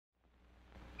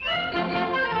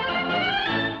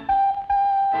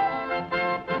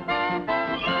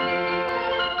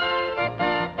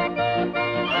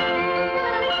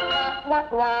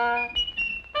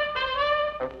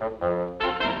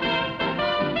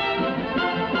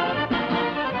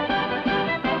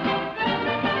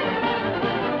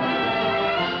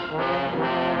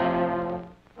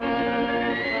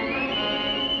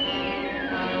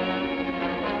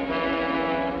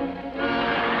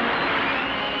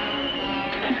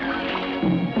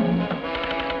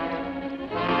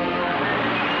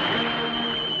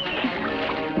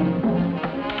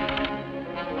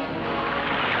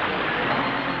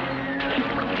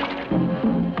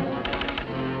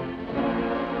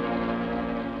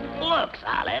looks,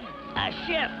 Olive. A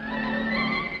ship.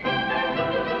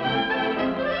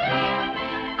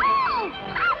 Oh,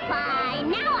 Popeye!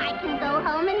 Now I can go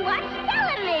home and watch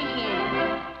television.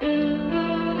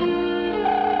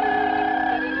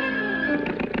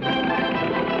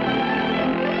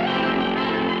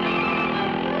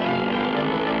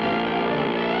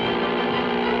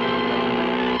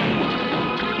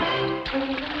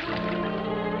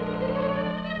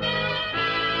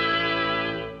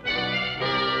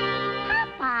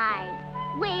 Popeye,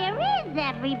 where is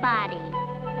everybody?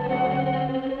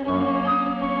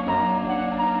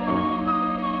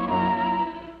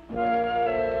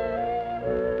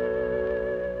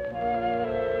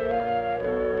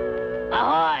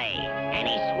 Ahoy!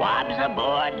 Any swabs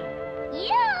aboard?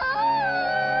 You!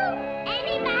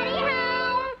 Anybody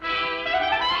home?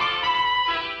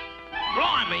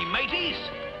 Blimey, mateys!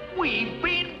 We've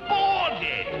been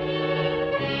boarded!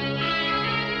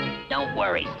 Don't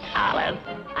worry, Olive.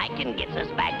 I can get us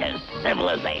back to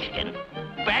civilization.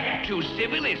 Back to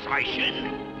civilization?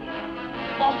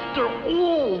 After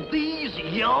all these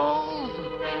years?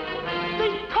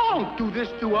 They can't do this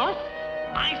to us.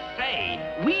 I say,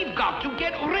 we've got to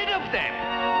get rid of them.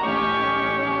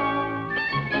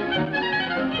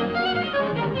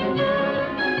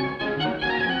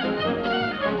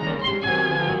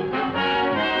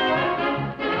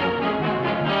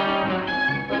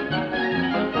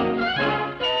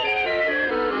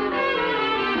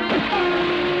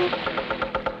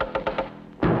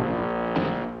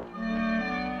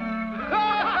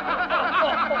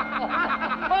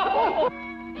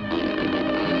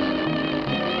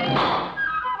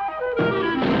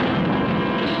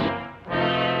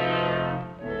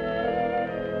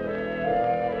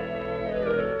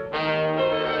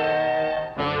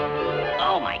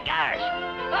 Oh my gosh!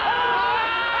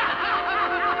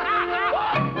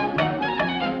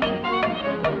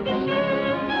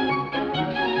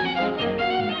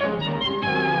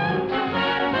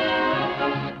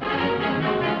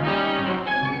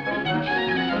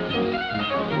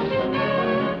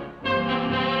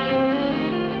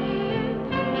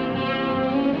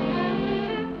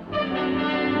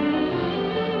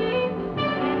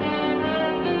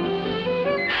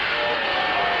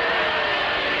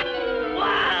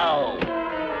 Wow!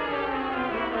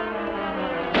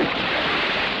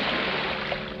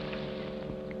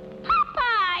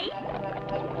 Popeye!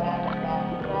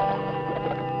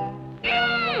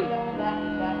 Help!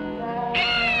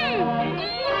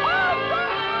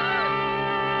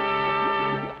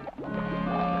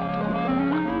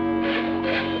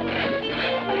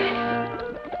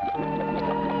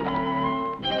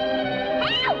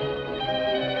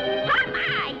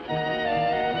 Popeye!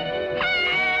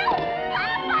 Help!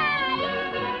 Popeye!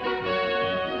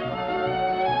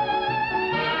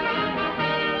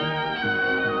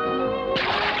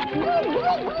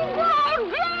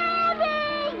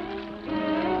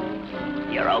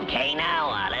 You're okay now,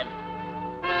 Olive.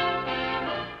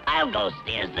 I'll go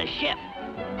steer the ship.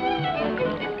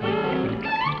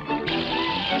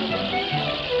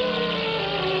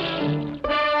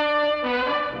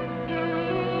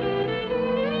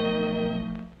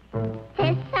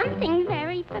 There's something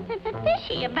very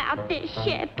fishy about this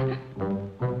ship.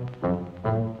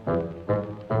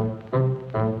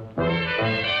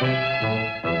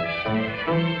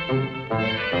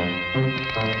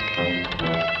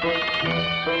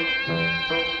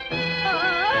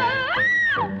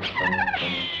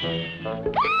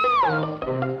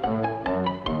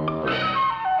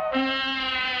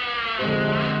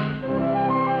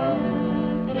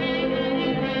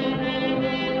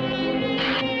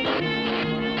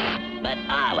 But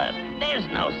Olive, there's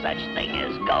no such thing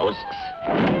as ghosts.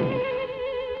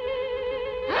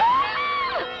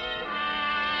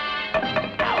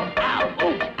 Ow, ow,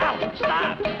 ooh, ow,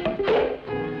 stop.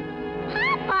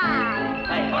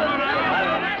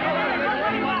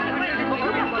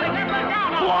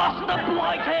 Lost the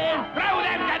blighted! Throw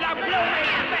them to the blooming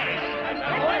abyss!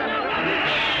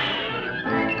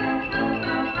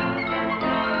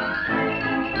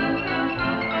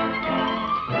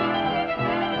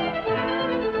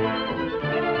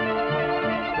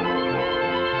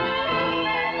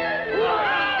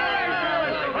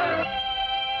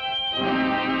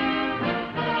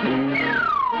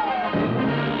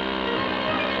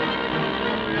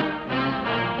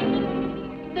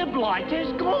 The blight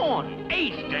is gone.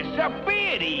 He's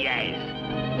disappeared, he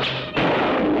has.